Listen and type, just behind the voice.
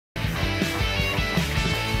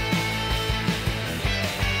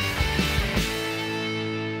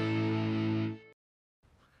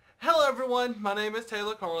everyone, my name is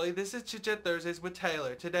Taylor Carley. This is Chit Thursdays with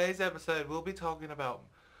Taylor. Today's episode we'll be talking about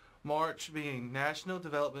March being National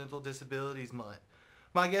Developmental Disabilities Month.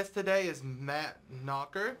 My guest today is Matt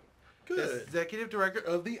Nalker, Good. Executive Director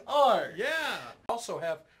of the ARC.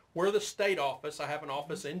 Yeah. We're the state office. I have an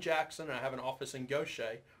office in Jackson and I have an office in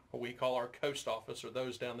Gaucher, or we call our coast office, or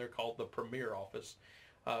those down there called the Premier office.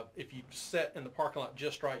 If you sit in the parking lot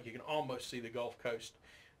just right, you can almost see the Gulf Coast.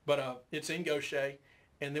 But it's in Gaucher.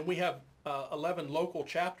 And then we have 11 local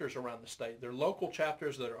chapters around the state. They're local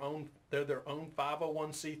chapters that are they're their own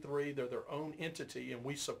 501c3, they're their own entity, and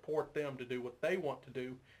we support them to do what they want to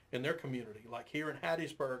do in their community. Like here in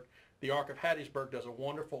Hattiesburg, the ARC of Hattiesburg does a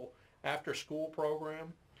wonderful after-school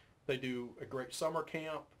program. They do a great summer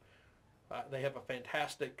camp. They have a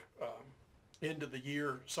fantastic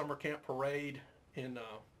end-of-the-year summer camp parade in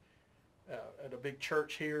at a big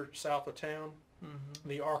church here south of town. Mm-hmm.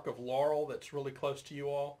 The ARC of Laurel, that's really close to you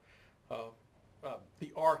all. The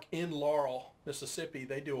ARC in Laurel, Mississippi,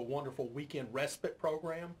 they do a wonderful weekend respite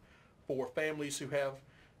program for families who have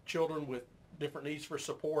children with different needs for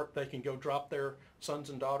support. They can go drop their sons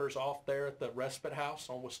and daughters off there at the respite house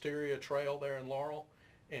on Wisteria Trail there in Laurel,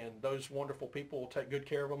 and those wonderful people will take good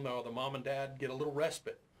care of them. The mom and dad get a little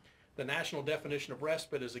respite. The national definition of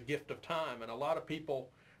respite is a gift of time, and a lot of people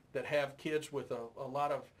that have kids with a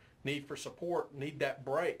lot of need for support need that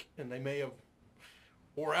break, and they may have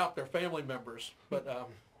wore out their family members, but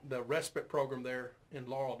the respite program there in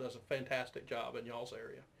Laurel does a fantastic job in y'all's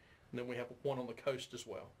area. And then we have one on the coast as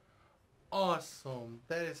well. Awesome.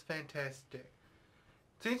 That is fantastic.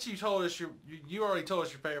 Since you told us you already told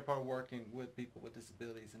us your favorite part of working with people with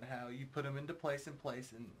disabilities and how you put them into place, and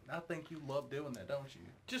I think you love doing that, don't you?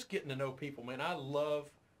 Just getting to know people, man. I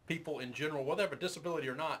love people in general, whether they have a disability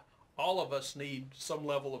or not. All of us need some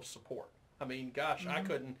level of support. I mean, gosh, I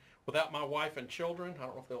couldn't, without my wife and children, I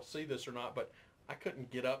don't know if they'll see this or not, but I couldn't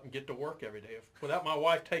get up and get to work every day. Without my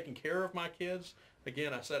wife taking care of my kids,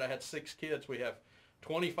 again, I said I had 6 kids. We have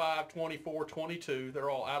 25, 24, 22. They're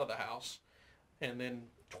all out of the house. And then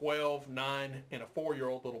 12, 9, and a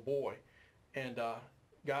 4-year-old little boy. And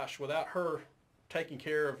gosh, without her taking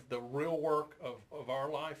care of the real work of our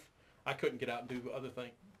life, I couldn't get out and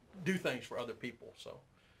do things for other people. So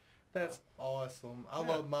that's awesome. I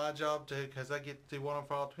love my job too, because I get to do one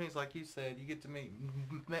for all opportunities. Like you said, you get to meet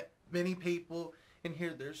many people and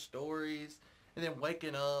hear their stories, and then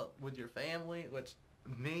waking up with your family, which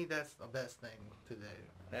me, that's the best thing to do.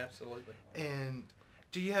 Absolutely. And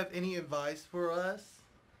do you have any advice for us?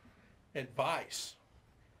 Advice?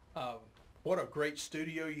 What a great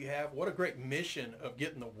studio you have. What a great mission of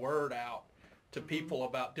getting the word out to people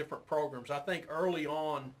about different programs. I think early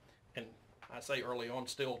on, and I say early on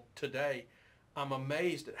still today, I'm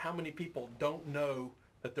amazed at how many people don't know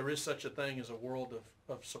that there is such a thing as a world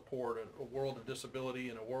of support, a world of disability,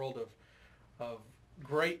 and a world of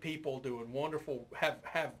great people doing wonderful,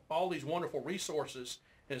 have all these wonderful resources.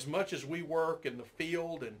 And as much as we work in the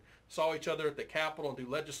field and saw each other at the Capitol and do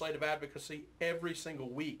legislative advocacy, every single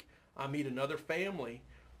week I meet another family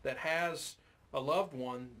that has a loved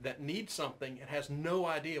one that needs something and has no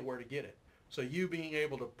idea where to get it. So you being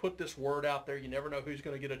able to put this word out there, you never know who's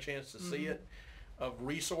going to get a chance to see it, of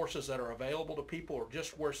resources that are available to people, or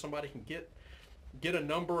just where somebody can get a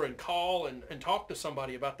number and call and talk to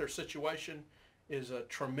somebody about their situation, is a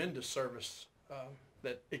tremendous service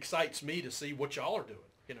that excites me to see what y'all are doing.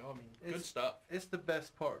 You know, I mean, good stuff. It's the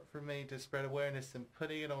best part for me to spread awareness and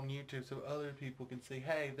putting it on YouTube so other people can see,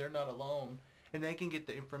 hey, they're not alone, and they can get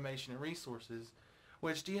the information and resources.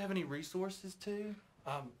 Which, do you have any resources too?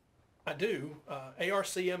 I do.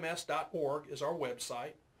 arcms.org is our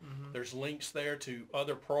website. There's links there to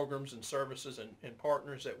other programs and services and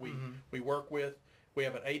partners that we work with. We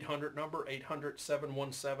have an 800 number,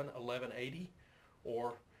 800-717-1180,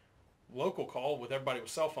 or local call with everybody with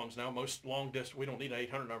cell phones now. Most long distance, we don't need an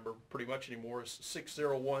 800 number pretty much anymore. It's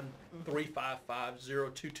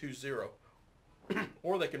 601-355-0220.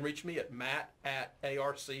 Or they can reach me at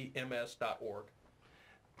matt@arcms.org.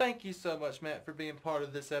 Thank you so much, Matt, for being part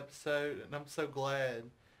of this episode, and I'm so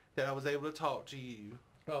glad that I was able to talk to you.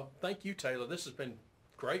 Well, thank you, Taylor. This has been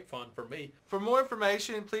great fun for me. For more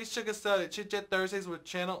information, please check us out at Chit Chat Thursdays with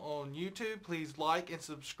channel on YouTube. Please like and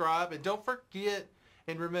subscribe, and don't forget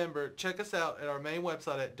and remember, check us out at our main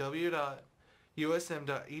website at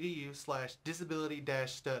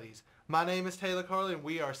w.usm.edu/disability-studies. My name is Taylor Carley, and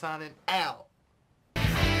we are signing out.